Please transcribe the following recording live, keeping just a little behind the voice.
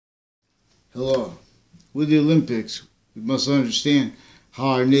Hello. With the Olympics, we must understand how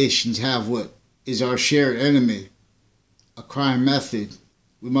our nations have what is our shared enemy, a crime method.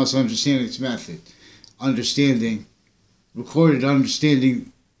 We must understand its method. Understanding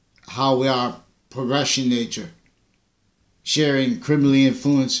how we are progression nature, sharing criminally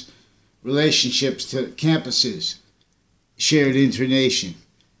influenced relationships to campuses, shared internation,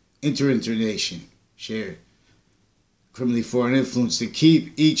 shared criminally foreign influence to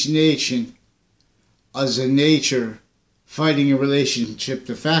keep each nation as a nature fighting a relationship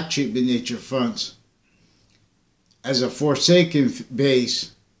to fact treatment nature fronts as a forsaken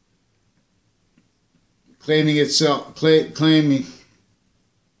base claiming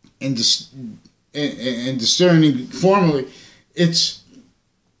and discerning formally its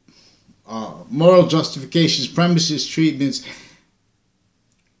moral justifications, premises, treatments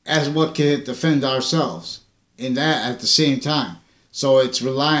as what can defend ourselves in that at the same time. So it's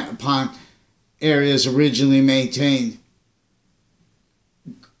reliant upon areas originally maintained,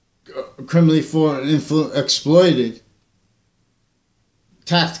 criminally foreign exploited,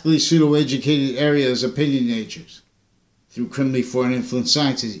 tactically pseudo-educated areas, opinion natures, through criminally foreign influence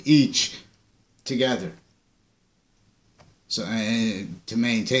sciences, each together. So, and to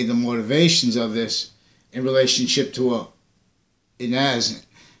maintain the motivations of this in relationship to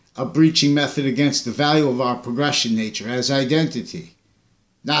a breaching method against the value of our progression nature as identity,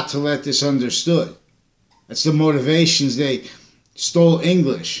 not to let this understood. That's the motivations. They stole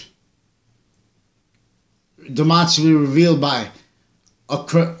English, demonstrably revealed by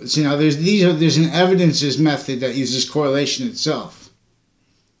there's an evidences method that uses correlation itself.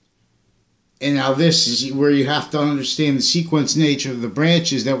 And now this is where you have to understand the sequence nature of the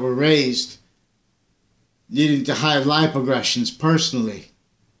branches that were raised, needing to hide lie progressions personally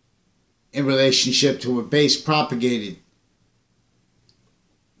in relationship to a base propagated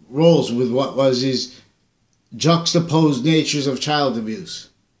roles with what was his juxtaposed natures of child abuse,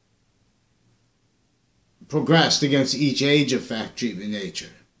 progressed against each age of fact treatment nature,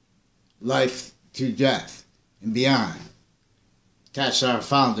 life to death and beyond, attached our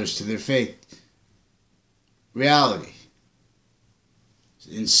founders to their fake reality,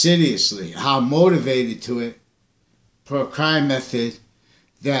 insidiously, how motivated to it per a crime method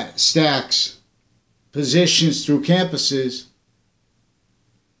that stacks positions through campuses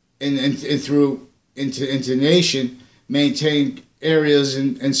and through into nation, maintain areas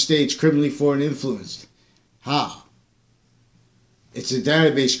and states criminally foreign influenced. How? It's a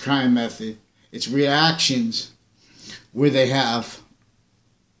database crime method. It's reactions where they have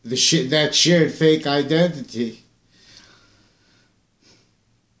that shared fake identity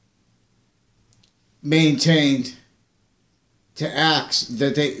maintained to acts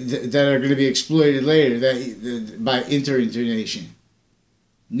that are going to be exploited later by internation,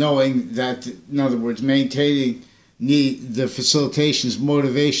 knowing that, in other words, maintaining the facilitations,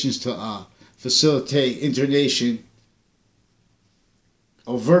 motivations to facilitate internation,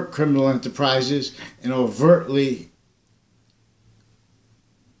 overt criminal enterprises, and overtly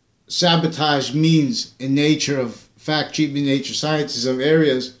sabotage means in nature of fact treatment nature sciences of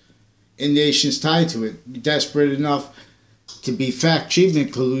areas in nations tied to it, desperate enough to be fact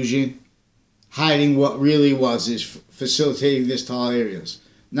treatment collusion, hiding what really was is facilitating this to all areas.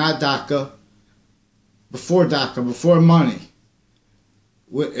 Not DACA, before money,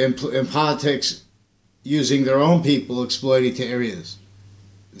 in politics using their own people exploiting to areas.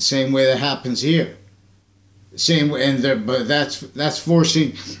 The same way that happens here. The same way, but that's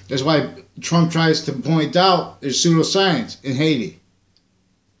forcing. That's why Trump tries to point out there's pseudoscience in Haiti,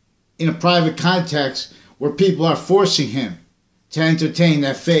 in a private context where people are forcing him to entertain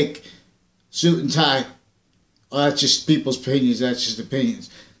that fake suit and tie. Oh, that's just people's opinions. That's just opinions.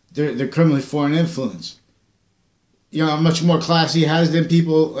 They're criminally foreign influence. You know how much more class he has than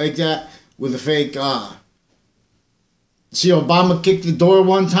people like that with a fake. See, Obama kicked the door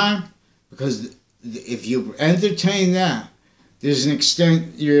one time because if you entertain that, there's an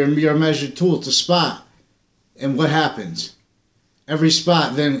extent you're a measured tool to spot. And what happens? Every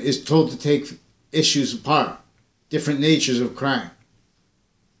spot then is told to take issues apart, different natures of crime,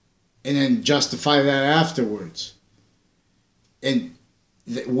 and then justify that afterwards. And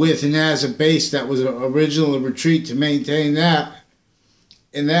with and as a base that was an original retreat to maintain that,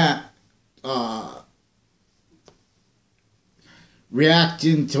 and that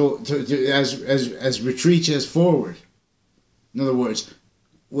reacting to as retreats as forward. In other words,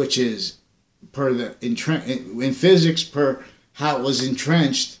 which is per the in physics per how it was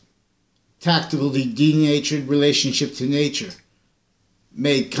entrenched, tactically denatured relationship to nature,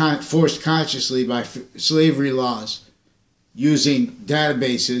 made forced consciously by slavery laws, using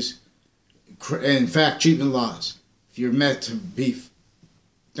databases and fact treatment laws. If you're meant to be,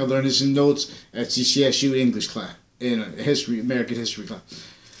 I learned this in notes at CCSU English class, in a American history class.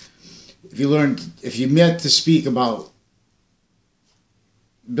 If you meant to speak about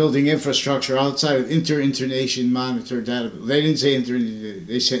building infrastructure outside of inter-nation monitor data, they didn't say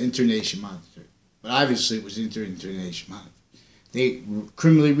they said inter-nation monitor, but obviously it was inter-nation monitor. They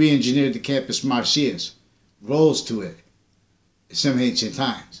criminally re-engineered the campus Marcias, rolls to it, some ancient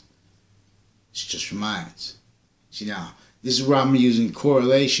times. It just reminds. See now, this is where I'm using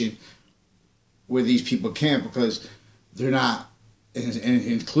correlation where these people can't, because they're not, and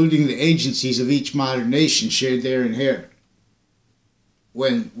including the agencies of each modern nation shared there and here.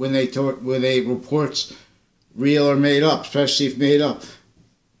 When they reports real or made up, especially if made up,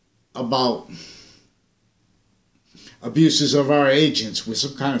 about abuses of our agents with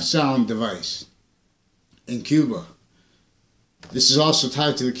some kind of sound device in Cuba. This is also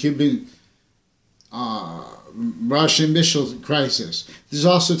tied to the Cuban Russian missile crisis. This is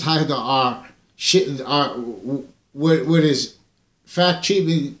also tied to what is fact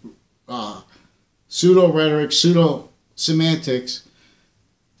treatment, pseudo rhetoric, pseudo semantics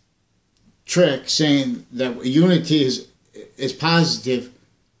trick, saying that unity is positive.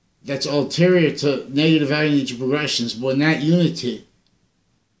 That's ulterior to negative value nature progressions. When that unity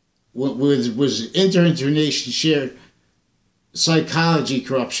was inter-nation shared psychology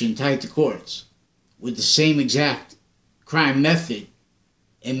corruption tied to courts with the same exact crime method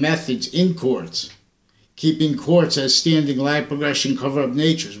and methods in courts, keeping courts as standing lie progression cover-up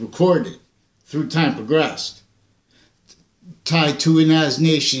natures recorded through time progressed, tied to and as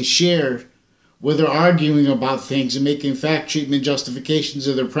nations shared, where they're arguing about things and making fact treatment justifications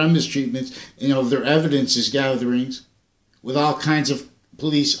of their premise treatments and of their evidences gatherings, with all kinds of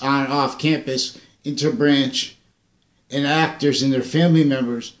police on and off campus, interbranch, and actors and their family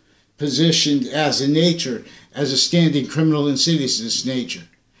members positioned as a nature, as a standing criminal insidiousness nature,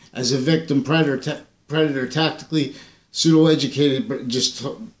 as a victim predator tactically pseudo-educated,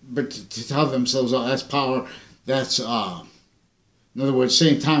 but to tell themselves, oh, that's power, that's in other words,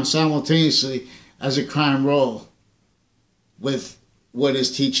 same time simultaneously as a crime role with what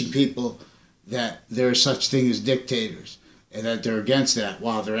is teaching people that there is such thing as dictators and that they're against that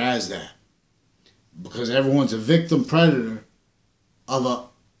while they're as that. Because everyone's a victim predator of a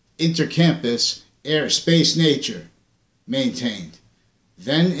intercampus space nature maintained.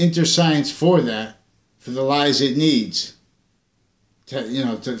 Then interscience for that, for the lies it needs, for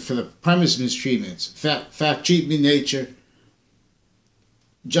the premise mistreatments, fact treatment nature,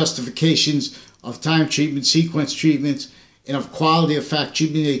 justifications of time treatment, sequence treatments, and of quality of fact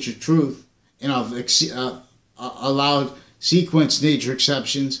treatment nature truth, and of allowed sequence nature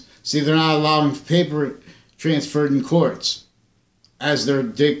exceptions. See, they're not allowing paper transferred in courts as they're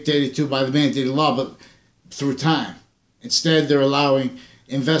dictated to by the mandated law, but through time. Instead, they're allowing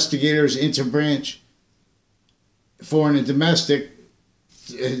investigators, interbranch, foreign and domestic,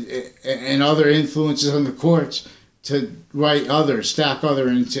 and other influences on the courts to write other, stack other,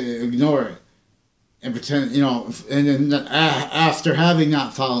 and to ignore it. And pretend, and then after having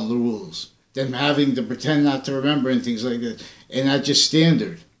not followed the rules, then having to pretend not to remember and things like that. And that's just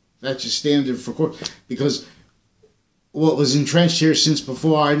standard. That's just standard for court. Because what was entrenched here since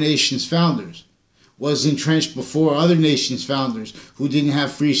before our nation's founders was entrenched before other nations' founders who didn't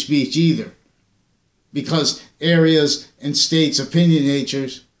have free speech either. Because areas and states' opinion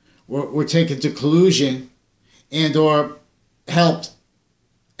natures were taken to collusion and or helped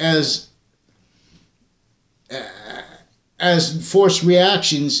as forced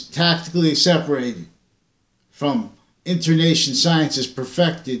reactions tactically separated from internation sciences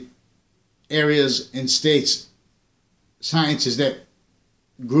perfected areas and states sciences that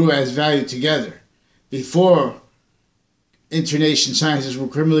grew as value together before internation sciences were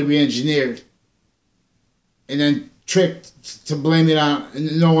criminally re-engineered and then tricked to blame it on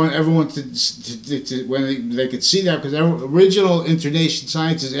everyone when they could see that, because original internation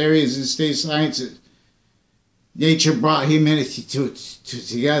sciences areas and state sciences, nature brought humanity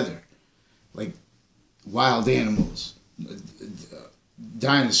together, like wild animals,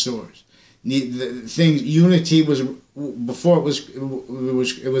 dinosaurs. The things unity was before it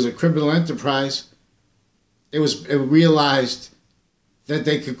was a criminal enterprise. It realized that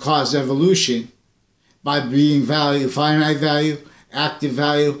they could cause evolution by being value, finite value, active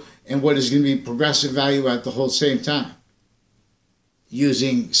value, and what is going to be progressive value at the whole same time.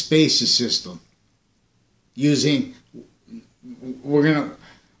 Using spaces system. You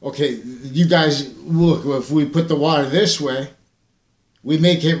guys, look, if we put the water this way, we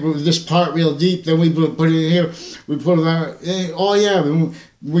make it this part real deep, then we put it in here, we put it on, oh yeah,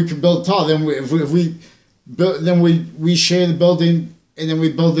 we could build tall. Then if we build, then we share the building, and then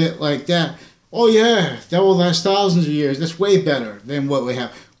we build it like that. Oh yeah, that will last thousands of years. That's way better than what we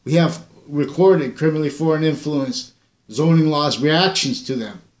have. We have recorded criminally foreign influenced zoning laws, reactions to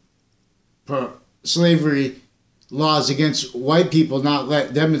them, per slavery laws against white people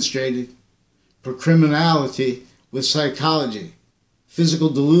not demonstrated, per criminality with psychology, physical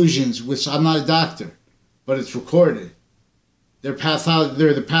delusions, which I'm not a doctor, but it's recorded. They're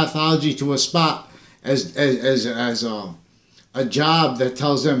the pathology to a spot as a job that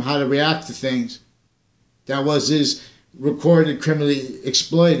tells them how to react to things. That is recorded, criminally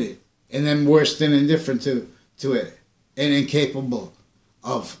exploited, and then worse than indifferent to it, and incapable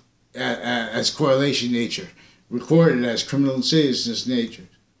of as correlation nature, recorded as criminal insidiousness nature,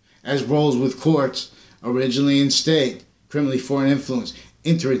 as roles with courts originally in state, criminally foreign influence,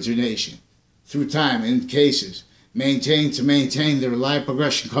 internation, through time in cases, maintain their reliable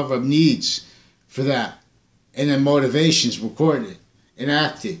progression, cover up needs for that, and then motivations recorded,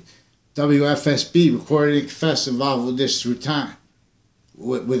 enacted, WFSB recorded and confessed involved with this through time,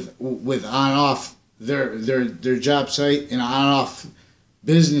 with on off their job site and on off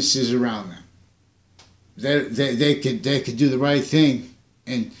businesses around them. They could do the right thing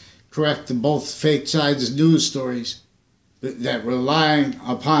and correct the both fake sides of news stories that relying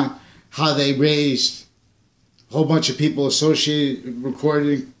upon how they raised a whole bunch of people associated,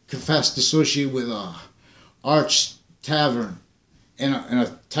 recorded, and confessed associated with Arch Tavern and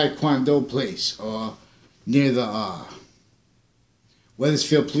a Taekwondo place near the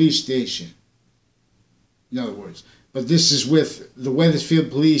Wethersfield Police Station. In other words, but this is with the Wethersfield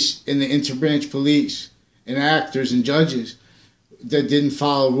Police and the interbranch police and actors and judges that didn't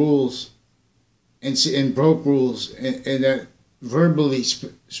follow rules and broke rules and that verbally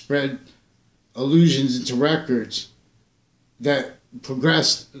spread allusions into records that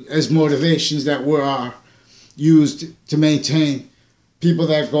progressed as motivations that were used to maintain people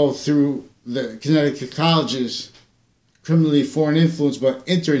that go through the Connecticut colleges, criminally foreign influence, but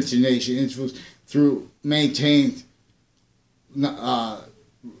internation influence through maintained,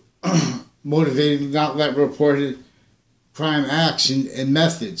 motivated, not let reported crime acts and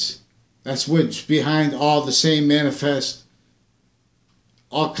methods. That's what's behind all the same manifest,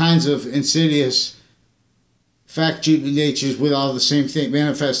 all kinds of insidious fact-cheating natures with all the same thing,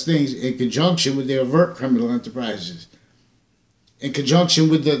 manifest things in conjunction with the overt criminal enterprises. In conjunction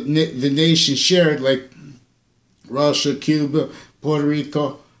with the nation shared, like Russia, Cuba, Puerto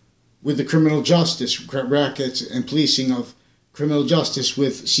Rico, with the criminal justice rackets and policing of criminal justice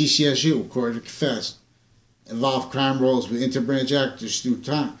with CCSU, Court of Confessed, involved crime roles with interbranch actors through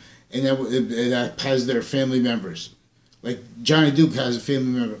time, and that has their family members. Like Johnny Duke has a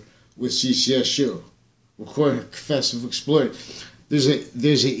family member with CCSU, recorded confessive exploited.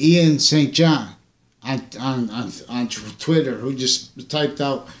 There's a Ian St. John on Twitter who just typed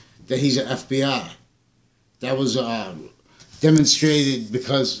out that he's an FBI. That was demonstrated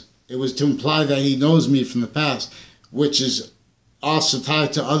because it was to imply that he knows me from the past, which is also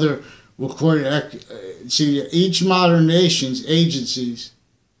tied to other recorded. See, each modern nation's agencies,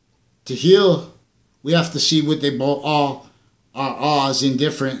 to heal, we have to see what they both all are as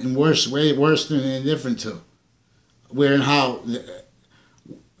indifferent and way worse than indifferent to. Where and how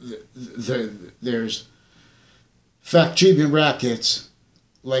there's fact treatment rackets,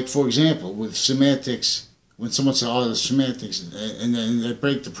 like for example with semantics. When someone says, "Oh, the semantics," and then they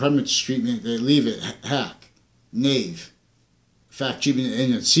break the premise treatment, they leave it hack, knave, fact treatment,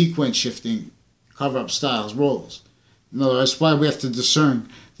 and then sequence shifting, cover up styles, roles. No, that's why we have to discern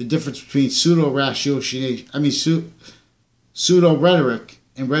the difference between pseudo rhetoric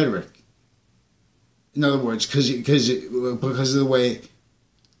and rhetoric. In other words, because of the way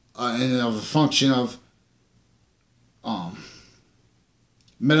and of the function of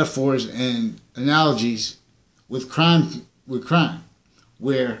metaphors and analogies with crime,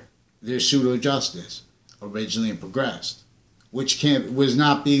 where there's pseudo justice originally and progressed, which was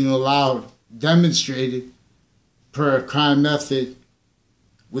not being allowed demonstrated per crime method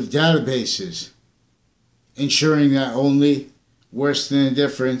with databases, ensuring that only worse than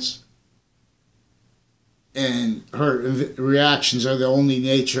indifference and hurt reactions are the only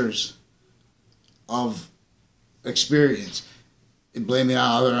natures of experience. And blaming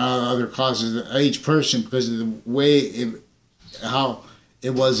other causes of each person because of the way how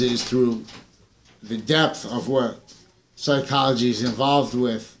it is through the depth of what psychology is involved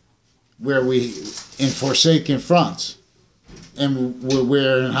with, where we in forsaken fronts, and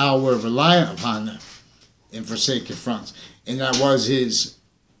where and how we're reliant upon them in forsaken fronts, and that was his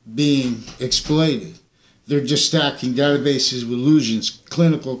being exploited. they're just stacking databases with illusions,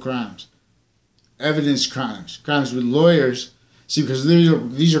 clinical crimes, evidence crimes, crimes with lawyers. See, because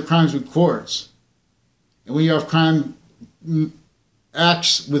these are crimes with courts. And when you have crime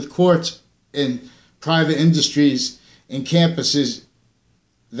acts with courts and private industries and campuses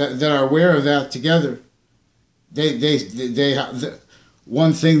that are aware of that together, they have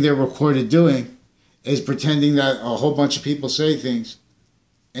one thing they're recorded doing is pretending that a whole bunch of people say things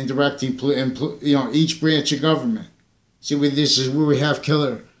and directing each branch of government. See, this is where we have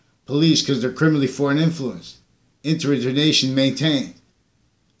killer police because they're criminally foreign influenced, internation maintained.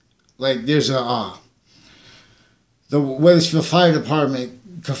 Like there's the Wethersfield Fire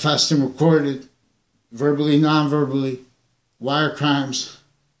Department confessed and recorded, verbally, non-verbally, wire crimes,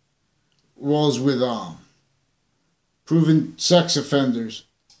 rolls with proven sex offenders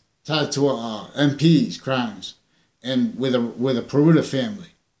tied to MPs crimes, and with a Peruta family,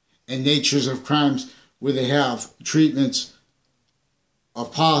 and natures of crimes where they have treatments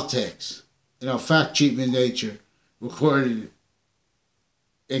of politics, fact treatment nature, recorded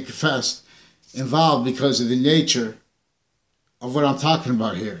and confessed, involved because of the nature of what I'm talking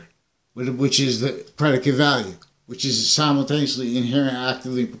about here, which is the predicate value, which is simultaneously inherent,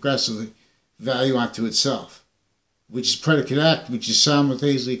 actively, and progressively value unto itself, which is predicate act, which is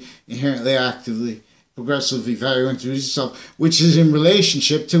simultaneously, inherently, actively, progressively value unto itself, which is in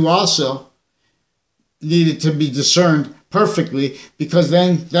relationship to also needed to be discerned perfectly, because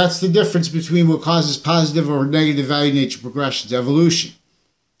then that's the difference between what causes positive or negative value nature progressions, evolution,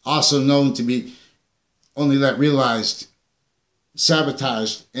 also known to be only let realized,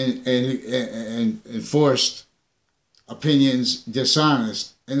 sabotaged, and enforced opinions,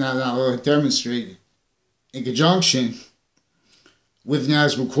 dishonest, and not demonstrated. In conjunction with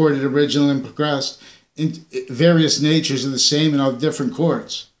NAS recorded, original, and progressed in various natures of the same and of different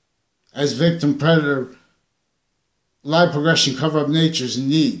courts, as victim, predator, lie progression, cover-up natures and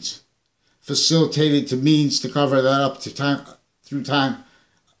needs, facilitated to means to cover that up to time through time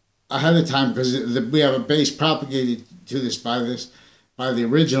ahead of time, because we have a base propagated to this by the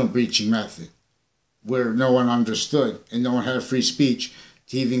original breaching method, where no one understood and no one had a free speech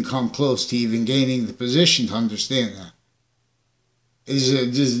to even come close to even gaining the position to understand that.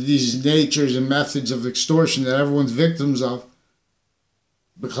 These natures and methods of extortion that everyone's victims of,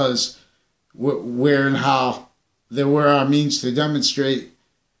 because where and how there were our means to demonstrate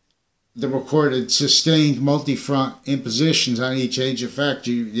the recorded, sustained, multi-front impositions on each age of fact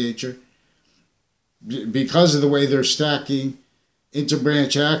nature, because of the way they're stacking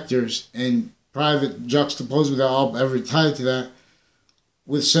interbranch actors and private juxtaposed with all ever tied to that,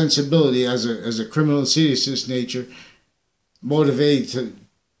 with sensibility as a criminal seriousness nature, motivated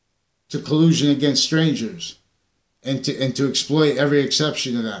to collusion against strangers, and to exploit every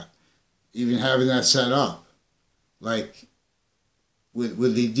exception of that, even having that set up, like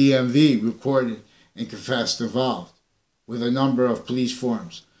with the DMV recorded and confessed involved, with a number of police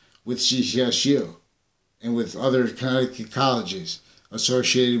forms, with CCSU, and with other Connecticut colleges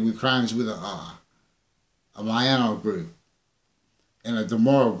associated with crimes with a Miano group and a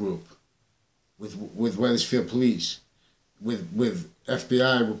Demoro group, with Wethersfield Police, with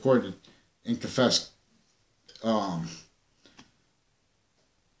FBI recorded and confessed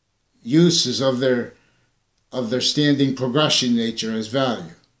uses of their standing progression nature as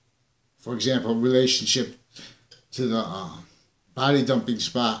value. For example, relationship to the body dumping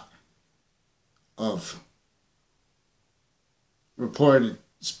spot of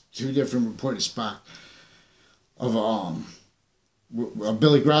two different reported spots of a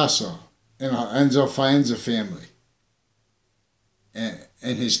Billy Grasso and Enzo Faenza family,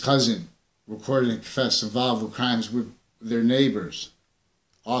 and his cousin recorded and confessed involved with crimes with their neighbors,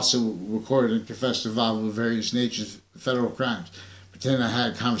 also recorded and confessed involved with various natures of federal crimes. Pretend I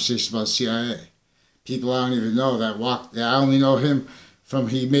had conversations about CIA. People I don't even know that I only know him from,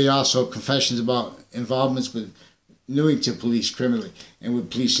 he made also confessions about involvements with Newington police criminally and with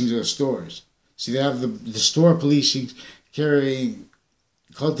policing their stores. See, they have the store policing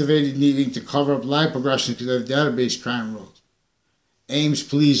cultivated needing to cover up lie progression because they have database crime rules. Ames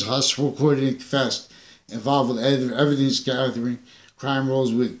police hustle recorded and confessed involved with evidence gathering, crime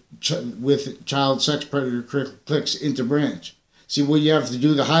rolls with child sex predator cliques interbranch. See, what you have to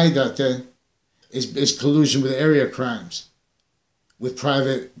do to hide that then is collusion with area crimes, with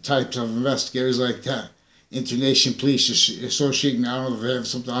private types of investigators like that. Internation police associating, I don't know if they have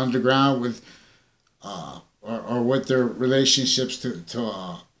something underground with, or what their relationships to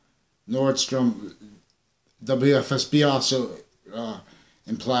Nordstrom. WFSB also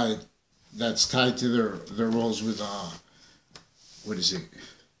implied that's tied to their roles with, what is it?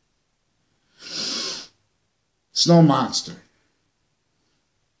 snow monster.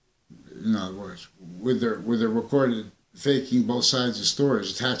 In other words, with their recorded faking both sides of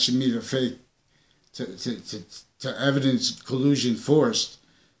stories, attaching me to fake to evidence collusion forced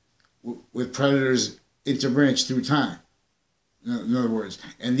with predators interbranch through time. In other words,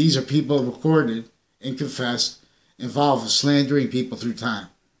 and these are people recorded and confessed involved with slandering people through time,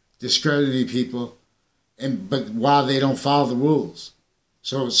 discrediting people, but while they don't follow the rules,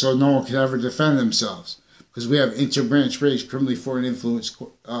 so no one can ever defend themselves, because we have interbranch race, criminally foreign influence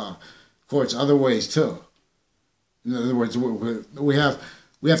courts, other ways too. In other words, we have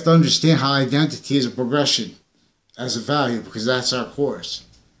to understand how identity is a progression as a value, because that's our course.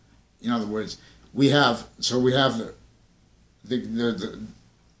 In other words, we have the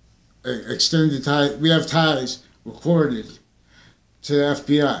extended ties. We have ties recorded to the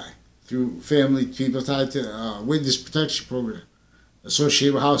FBI through family people tied to witness protection program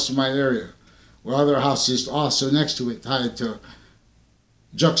associated with house in my area, where other houses also next to it tied to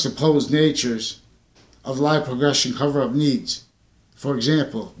juxtaposed natures of life progression cover-up needs. For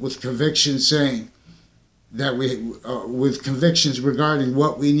example, with convictions saying that with convictions regarding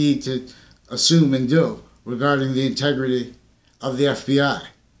what we need to assume and do regarding the integrity of the FBI,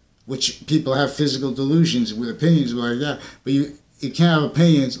 which people have physical delusions with opinions like that, but you can't have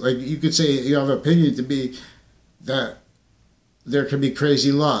opinions, like you could say you have an opinion to be that there can be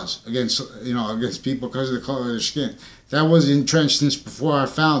crazy laws against people because of the color of their skin. That was entrenched since before our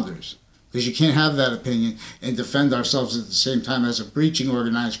founders, because you can't have that opinion and defend ourselves at the same time as a breaching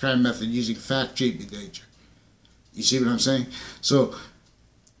organized crime method using fact-checking nature. You see what I'm saying? So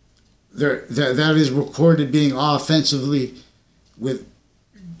that is recorded being offensively with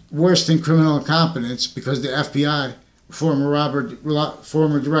worse than criminal incompetence, because the FBI, former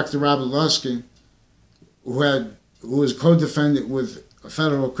Director Robert Luskin, who was co-defendant with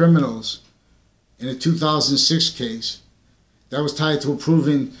federal criminals in a 2006 case that was tied to a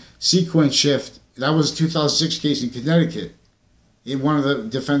proven sequence shift. That was a 2006 case in Connecticut. One of the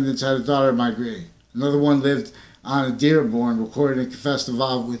defendants had a daughter migrating. Another one lived on a Dearborn, recorded and confessed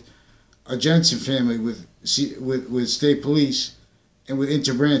involved with a Jensen family, with state police, and with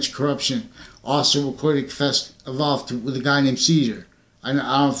interbranch corruption. Also recorded and confessed involved with a guy named Caesar. I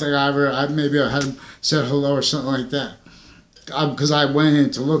don't think maybe I had him said hello or something like that. Because I went in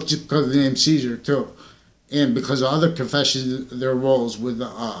to look just because of the name Caesar too. And because of other confessions, their roles with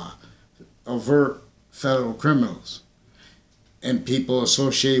overt federal criminals. And people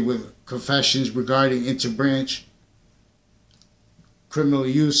associated with confessions regarding interbranch criminal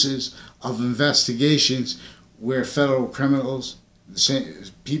uses of investigations where federal criminals, the same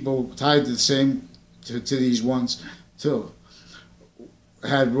people tied to the same to these ones too,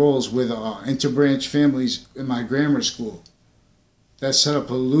 had roles with interbranch families in my grammar school. That set up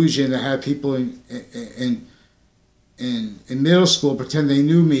an illusion that had people in middle school pretend they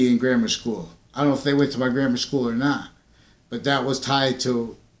knew me in grammar school. I don't know if they went to my grammar school or not, but that was tied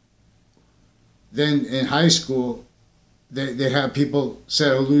to. Then in high school, they had people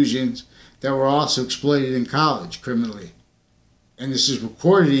set illusions that were also exploited in college criminally. And this is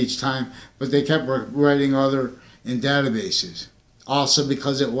recorded each time, but they kept writing other in databases. Also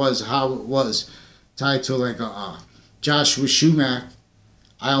because it was how it was tied to like Joshua Schumack.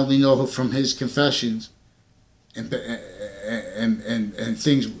 I only know from his confessions and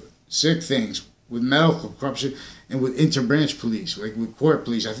things, sick things with medical corruption and with interbranch police, like with court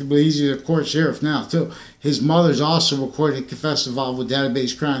police. I believe he's a court sheriff now too. His mother's also recorded and confessed involved with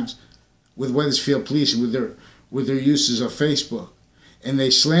database crimes with Wethersfield police and with their uses of Facebook. And they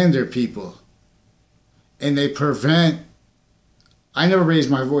slander people. And they prevent. I never raised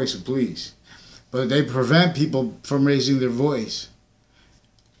my voice with police, but they prevent people from raising their voice.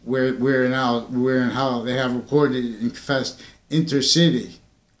 Where and how they have recorded and confessed intercity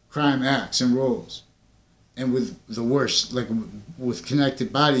crime acts and roles, and with the worst, like with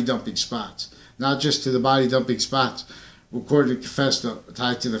connected body dumping spots, not just to the body dumping spots, recorded and confessed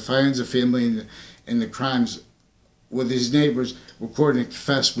tied to the Fianza family and the crimes with his neighbors, recorded and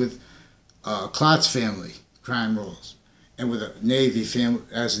confessed with Klotz's family crime roles, and with a Navy family,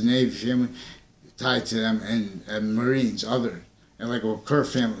 as a Navy family tied to them, and Marines, other, and like a Kerr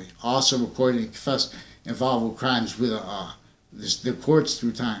family, also recorded and confessed involved with crimes with the courts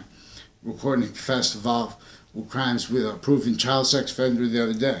through time, recorded and confessed involved with crimes with a proven child sex offender the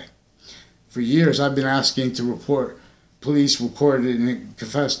other day. For years, I've been asking to report police recorded and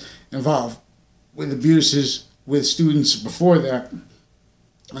confessed involved with abuses with students before that,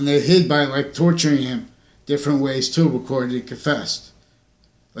 and they hid by like torturing him different ways too, recorded and confessed.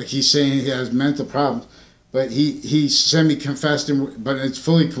 Like he's saying he has mental problems, but he semi-confessed, but it's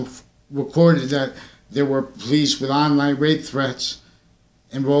fully recorded that There were police with online rape threats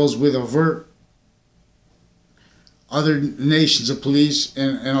and roles with overt other nations of police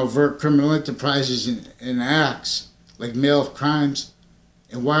and overt criminal enterprises and acts like mail crimes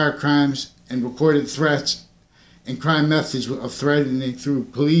and wire crimes and recorded threats and crime methods of threatening through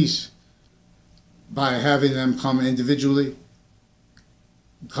police by having them come individually,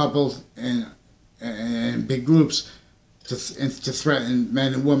 coupled, and big groups to threaten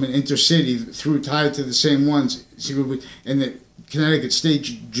men and women intercity through tied to the same ones. In the Connecticut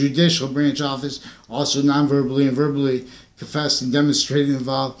State Judicial Branch Office, also non-verbally and verbally confessed and demonstrated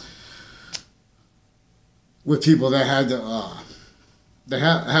involved with people that had to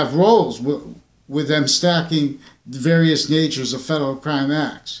have roles with them stacking the various natures of federal crime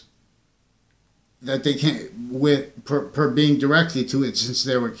acts that they can't per being directly to it since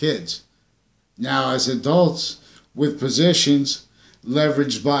they were kids. Now, as adults with positions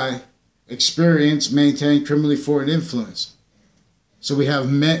leveraged by experience, maintain criminally foreign influence. So we have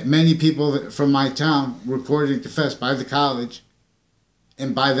many people from my town recorded and confessed by the college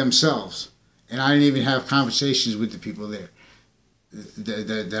and by themselves. And I didn't even have conversations with the people there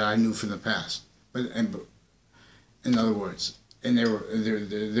that I knew from the past. But in other words, and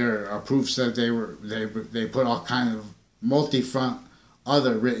there are proofs that they put all kind of multi-front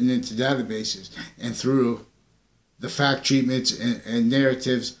other written into databases and through the fact treatments and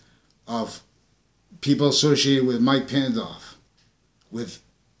narratives of people associated with Mike Pandoff, with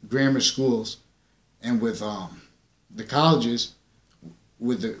grammar schools, and with the colleges,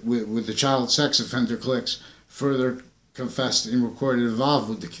 with the child sex offender cliques, further confessed and recorded involved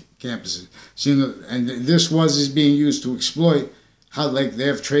with the campuses. And this is being used to exploit how, like, they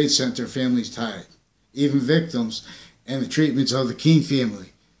have Trade Center families tied, even victims, and the treatments of the Keene family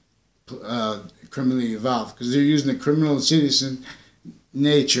criminally involved, because they're using the criminal and citizen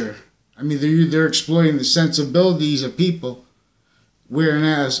nature. I mean, they're exploiting the sensibilities of people,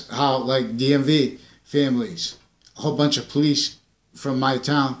 whereas how, like, DMV families, a whole bunch of police from my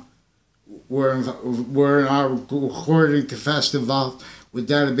town were in our recorded and confessed involved with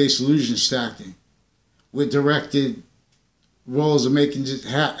database illusion stacking, with directed roles of making just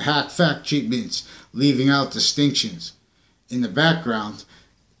hack fact treatments, leaving out distinctions in the background,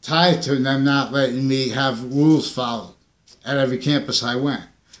 tied to them not letting me have rules followed at every campus I went.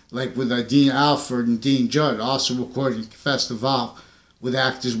 Like with Dean Alford and Dean Judd, also recorded and confessed involved with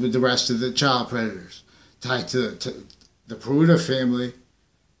actors with the rest of the child predators, tied to the Peruta family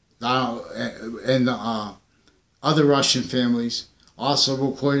and the other Russian families, also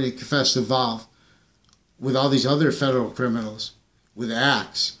recorded and confessed involved with all these other federal criminals with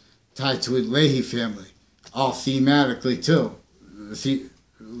acts tied to the Leahy family, all thematically too.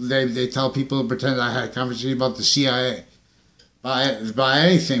 They tell people to pretend I had a conversation about the CIA, by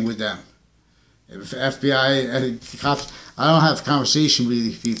anything with them. If FBI cops, I don't have a conversation with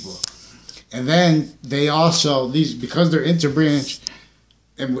these people. And then they also, because they're interbranch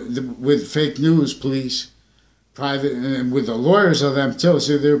and with fake news police, private, and with the lawyers of them too,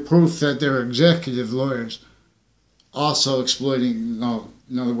 so they're proof that they're executive lawyers, also exploiting,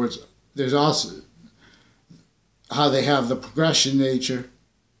 in other words, there's also how they have the progression nature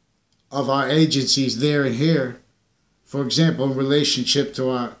of our agencies there and here. For example, in relationship to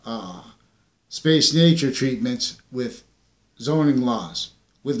our space nature treatments with zoning laws,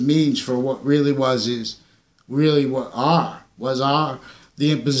 with means for what really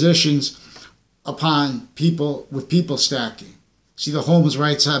the impositions upon people with people stacking. See, the home is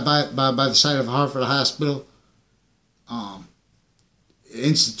right side by the side of Hartford Hospital,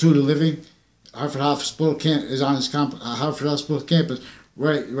 Institute of Living. Hartford Hospital is on its Hartford Hospital campus,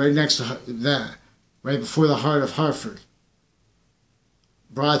 right next to that, right before the heart of Hartford.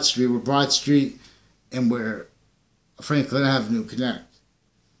 Broad Street, where Broad Street and where Franklin Avenue connect.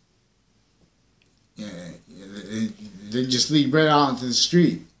 Yeah, they just lead right out into the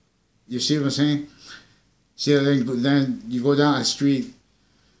street. You see what I'm saying? See, then you go down the street,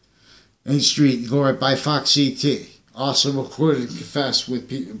 you go right by Fox CT. Also recorded and confessed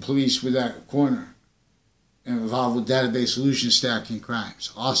with police with that corner, and involved with database solution stacking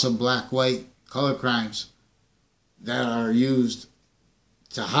crimes. Also black, white, color crimes that are used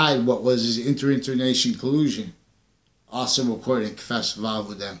to hide what was his inter-nation collusion. Also recorded and confessed involved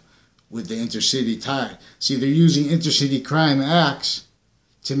with them, with the intercity tie. See, they're using intercity crime acts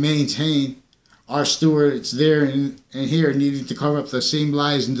to maintain our stewards there and here needing to cover up the same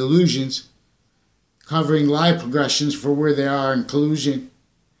lies and delusions, covering lie progressions for where they are in collusion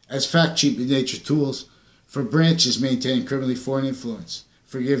as fact-cheaping nature tools for branches maintaining criminally foreign influence.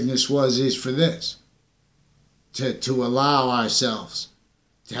 Forgiveness is for this, to allow ourselves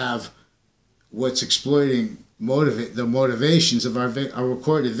to have what's exploiting the motivations of our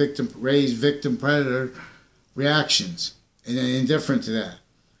recorded victim predator reactions, and then indifferent to that.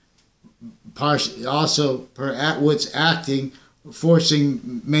 Also, what's acting,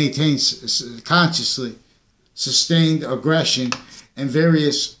 forcing, maintains consciously sustained aggression and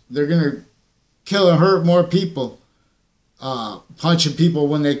various. They're gonna kill and hurt more people, punching people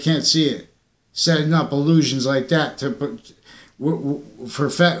when they can't see it, setting up illusions like that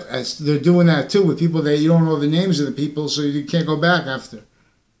they're doing that too with people that you don't know the names of the people, so you can't go back after.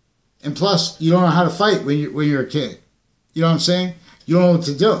 And plus, you don't know how to fight when you're a kid. You know what I'm saying? You don't know what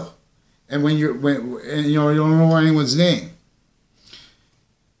to do, and you don't know anyone's name.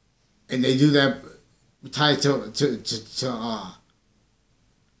 And they do that tied to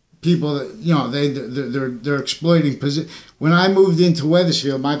people that they're exploiting position. When I moved into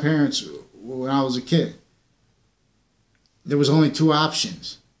Wethersfield, my parents, when I was a kid, there was only two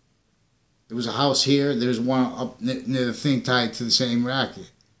options. There was a house here. There's one up near the thing tied to the same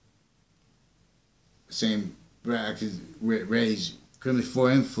racket. Same racket raised criminally for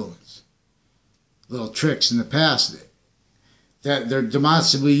influence. Little tricks in the past that they're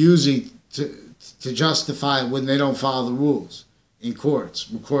demonstrably using to justify when they don't follow the rules in courts,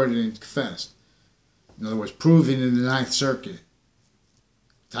 recorded and confessed. In other words, proven in the Ninth Circuit,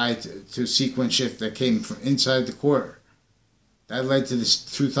 tied to a sequence shift that came from inside the court. That led to this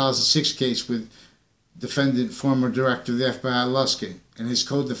 2006 case with former director of the FBI, Luskin, and his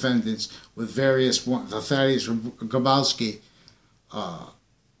co-defendants with various Thaddeus Grabowski,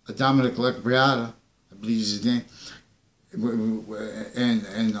 Dominic Lecbriata, I believe is his name,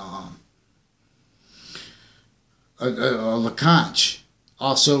 and LeConche,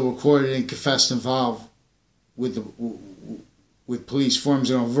 also recorded and confessed involved with police forms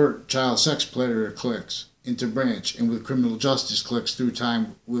and overt child sex predator cliques, interbranch, and with criminal justice cliques through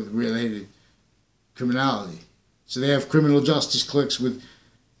time with related criminality. So they have criminal justice cliques with.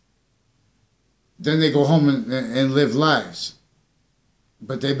 Then they go home and live lives.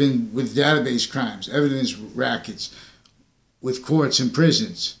 But they've been with database crimes, evidence rackets, with courts and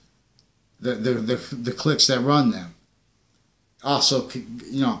prisons, the cliques that run them. Also,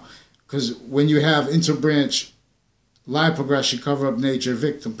 because when you have interbranch, lie progression, cover-up nature,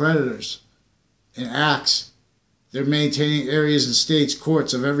 victim predators, and acts, they're maintaining areas and states,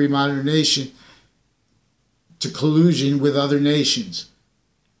 courts of every modern nation to collusion with other nations,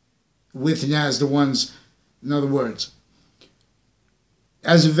 with and as the ones, in other words,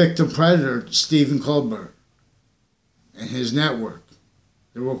 as a victim predator, Stephen Colbert and his network,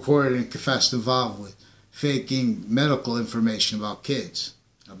 they're recorded and confessed involved with faking medical information about kids,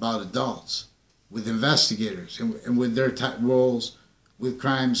 about adults, with investigators, and with their roles with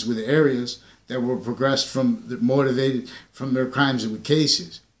crimes, with areas that were progressed motivated from their crimes with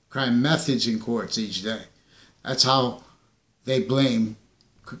cases, crime methods in courts each day. That's how they blame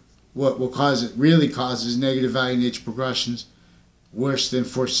what will really causes negative value nature progressions, worse than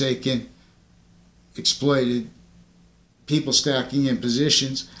forsaken, exploited, people stacking in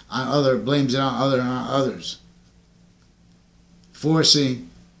positions blames it on others, forcing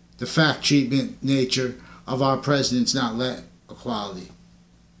the fact treatment nature of our presidents not let equality,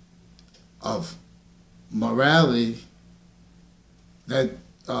 of morality that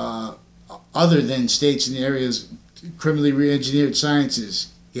other than states in the areas criminally re-engineered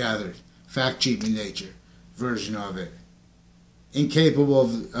sciences gathered, fact treatment nature version of it, incapable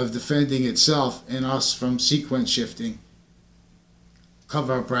of defending itself and us from sequence shifting,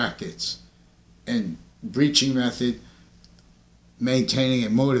 cover-up brackets, and breaching method, maintaining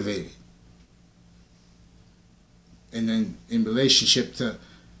and motivated. And then in relationship to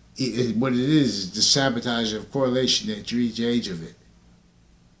what it is the sabotage of correlation nature, each age of it.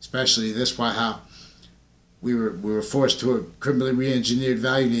 Especially that's why how we were forced to a criminally re-engineered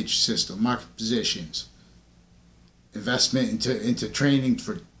value nature system, market positions, investment into training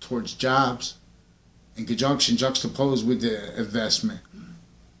towards jobs, in conjunction, juxtaposed with the investment,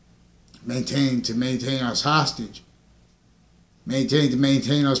 maintain us hostage,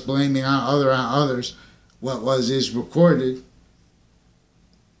 maintain us blaming on others, what is recorded,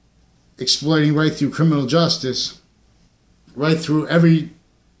 exploiting right through criminal justice, right through every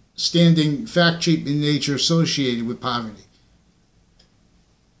standing fact treatment nature associated with poverty.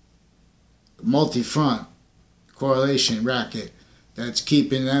 Multi-front correlation racket that's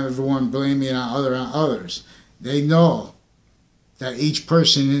keeping everyone blaming on others. They know that each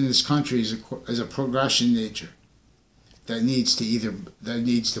person in this country is a progression nature that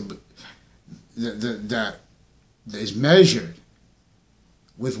is measured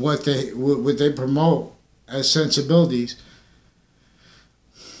with what they promote as sensibilities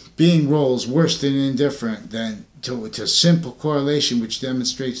being roles worse than indifferent than to simple correlation which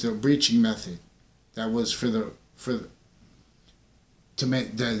demonstrates the breaching method that was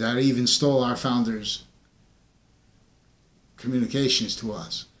that even stole our founders' communications to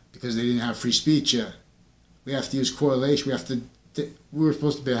us because they didn't have free speech yet. We have to use correlation. We were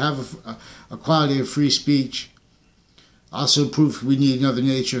supposed to have a quality of free speech. Also proof we need another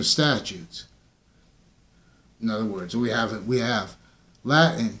nature of statutes. In other words, we have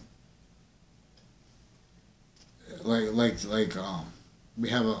Latin, we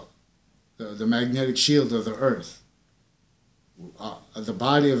have the magnetic shield of the earth. The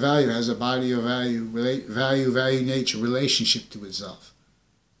body of value has a body of value nature relationship to itself.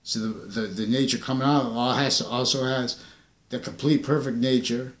 So the nature coming out also has the complete perfect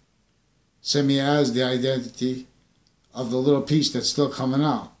nature, has the identity of the little piece that's still coming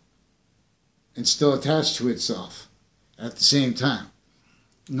out and still attached to itself at the same time.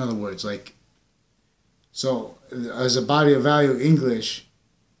 In other words, so as a body of value, English,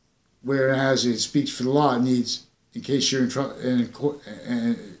 whereas it speaks for the law, it needs, in case you're in trouble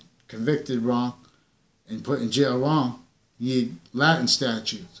and convicted wrong and put in jail wrong, you need Latin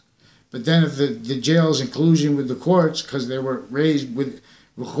statutes. But then if the jail is in collusion with the courts because they were raised with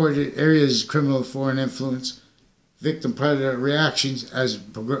recorded areas, criminal foreign influence, victim predator reactions as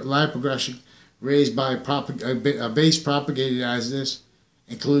life progression raised by a base propagated as this,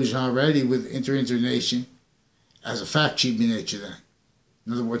 in collusion already with internation as a fact-cheating nature then.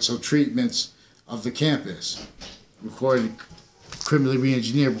 In other words, so treatments of the campus, recorded, criminally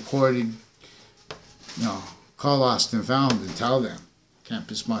re-engineered, recorded, call lost and found and tell them.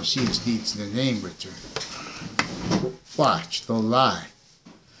 Campus Marcius needs the name returned. Watch, they'll lie.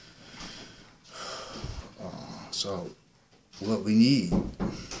 So, what we need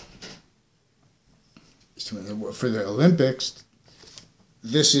is for the Olympics,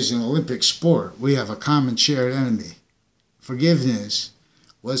 this is an Olympic sport. We have a common shared enemy. Forgiveness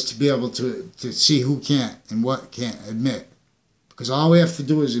was to be able to see who can't and what can't admit. Because all we have to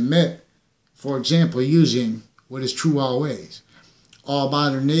do is admit, for example, using what is true always. All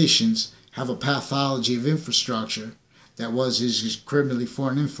modern nations have a pathology of infrastructure that was his criminally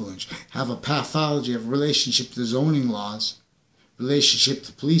foreign influence, have a pathology of relationship to zoning laws, relationship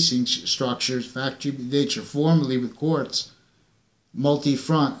to policing structures, factory nature, formally with courts,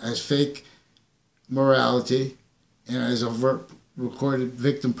 multi-front as fake morality, and as overt recorded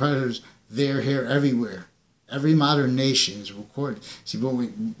victim predators, there, here, everywhere. Every modern nation is recorded. See,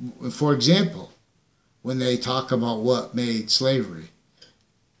 for example, when they talk about what made slavery,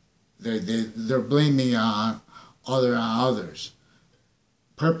 they're blaming on others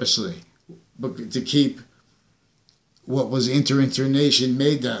purposely, but to keep what was internation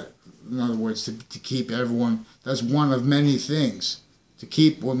made that. In other words, to keep everyone. That's one of many things. To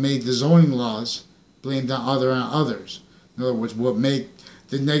keep what made the zoning laws blamed on others. In other words, what made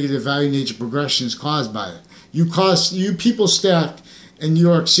the negative value nature progressions caused by it. You people stacked in New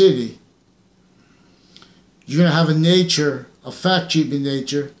York City. You're gonna have a nature, a fact-cheating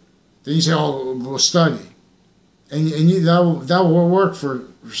nature. Then you say, "Oh, go study," and that will work for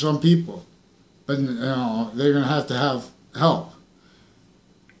some people, but they're gonna have help.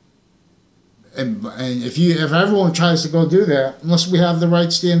 And if everyone tries to go do that, unless we have the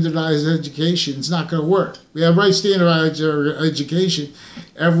right standardized education, it's not going to work. We have right standardized education,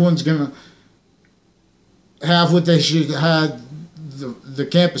 everyone's going to have what they should have the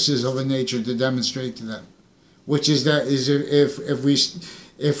campuses of a nature to demonstrate to them, which is that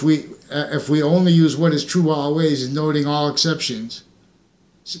if we only use what is true always and noting all exceptions,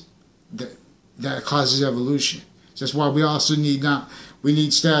 that causes evolution. That's why we also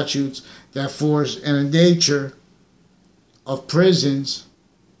need statutes that force and a nature of prisons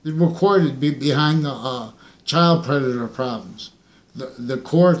recorded behind the child predator problems. The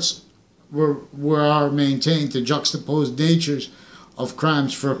courts are maintained to juxtapose natures of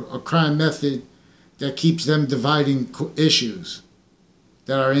crimes for a crime method that keeps them dividing issues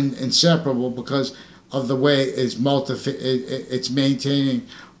that are inseparable because of the way it's maintaining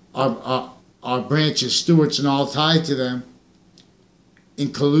our branches, stewards, and all tied to them in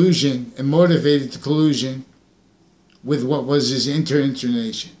collusion and motivated to collusion with what was his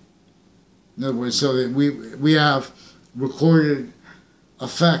internation. In other words, so that we have recorded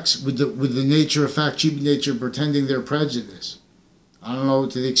effects with the nature of fact, cheap nature, pretending they're prejudice. I don't know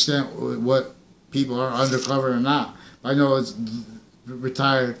to the extent what people are undercover or not. I know it's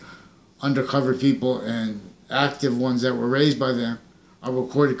retired undercover people and active ones that were raised by them are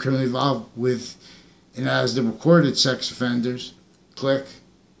recorded criminally involved with, and as the recorded sex offenders, click,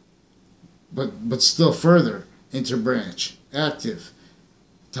 but still further interbranch, active,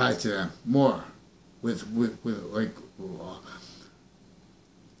 tied to them more, with like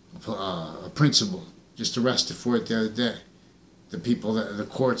a principal just arrested for it the other day. The people that the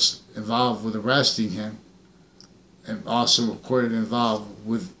courts involved with arresting him, and also recorded involved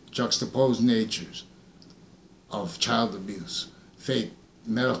with juxtaposed natures of child abuse, fake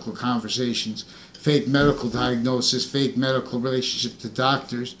medical conversations, fake medical diagnosis, fake medical relationship to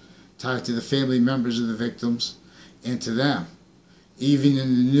doctors tied to the family members of the victims and to them, even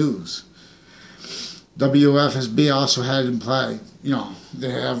in the news. WFSB also had implied, they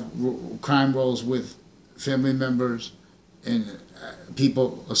have crime rolls with family members and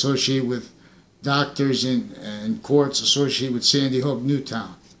people associated with doctors and courts associated with Sandy Hook,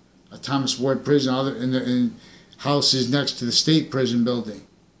 Newtown, a Thomas Ward prison, and houses next to the state prison building.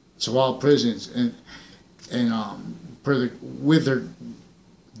 So all prisons with their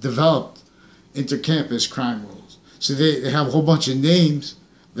developed intercampus crime rolls. So they have a whole bunch of names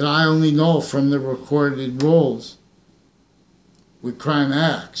that I only know from the recorded rolls with crime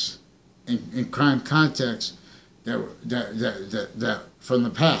acts and crime contexts that from the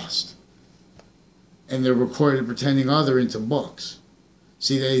past, and they're recorded pretending other into books.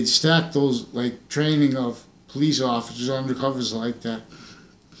 See, they stack those like training of police officers, undercovers like that,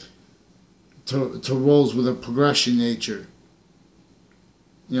 to roles with a progression nature.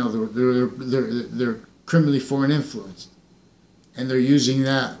 They're criminally foreign influenced, and they're using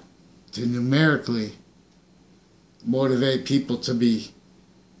that to numerically motivate people to be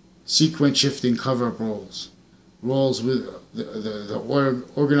sequence shifting cover-up roles with the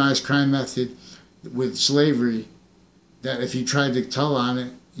organized crime method with slavery, that if you try to tell on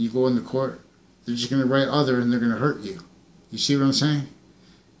it, you go into court, they're just going to write other and they're going to hurt you. You see what I'm saying?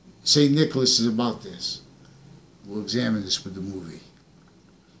 St. Nicholas is about this. We'll examine this with the movie,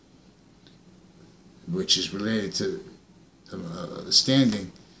 which is related to the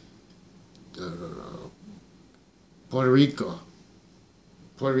standing Puerto Rican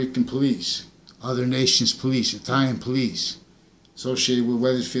police, other nations' police, Italian police, associated with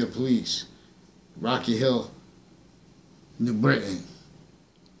Wethersfield police, Rocky Hill, New Britain,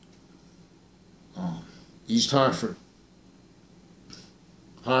 East Hartford,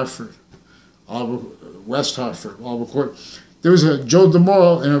 West Hartford, all record. There was a Joe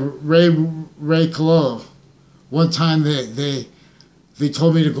DeMoro and a Ray Colillo. One time they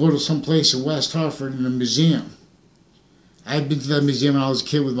told me to go to some place in West Hartford in a museum. I had been to that museum when I was a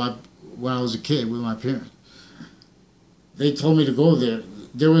kid with my parents. They told me to go there.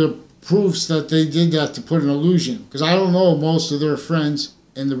 There were proofs that they did that to put an illusion, because I don't know most of their friends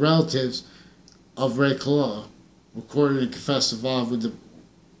and the relatives of Ray Colillo recorded and confessed involved with the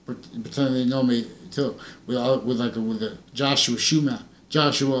pretending they know me too, with Joshua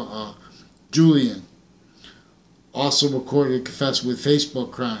Julian, also recorded and confessed with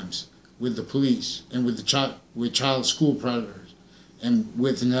Facebook crimes with the police and with child school predators, and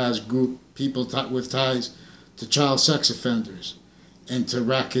with and as group people with ties to child sex offenders and to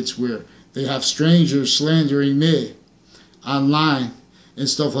rackets where they have strangers slandering me online and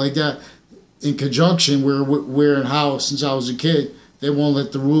stuff like that. In conjunction, where and how, since I was a kid, they won't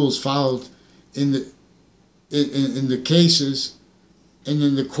let the rules followed in the cases and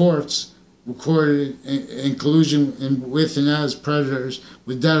in the courts, recorded in collusion with and as predators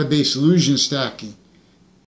with database illusion stacking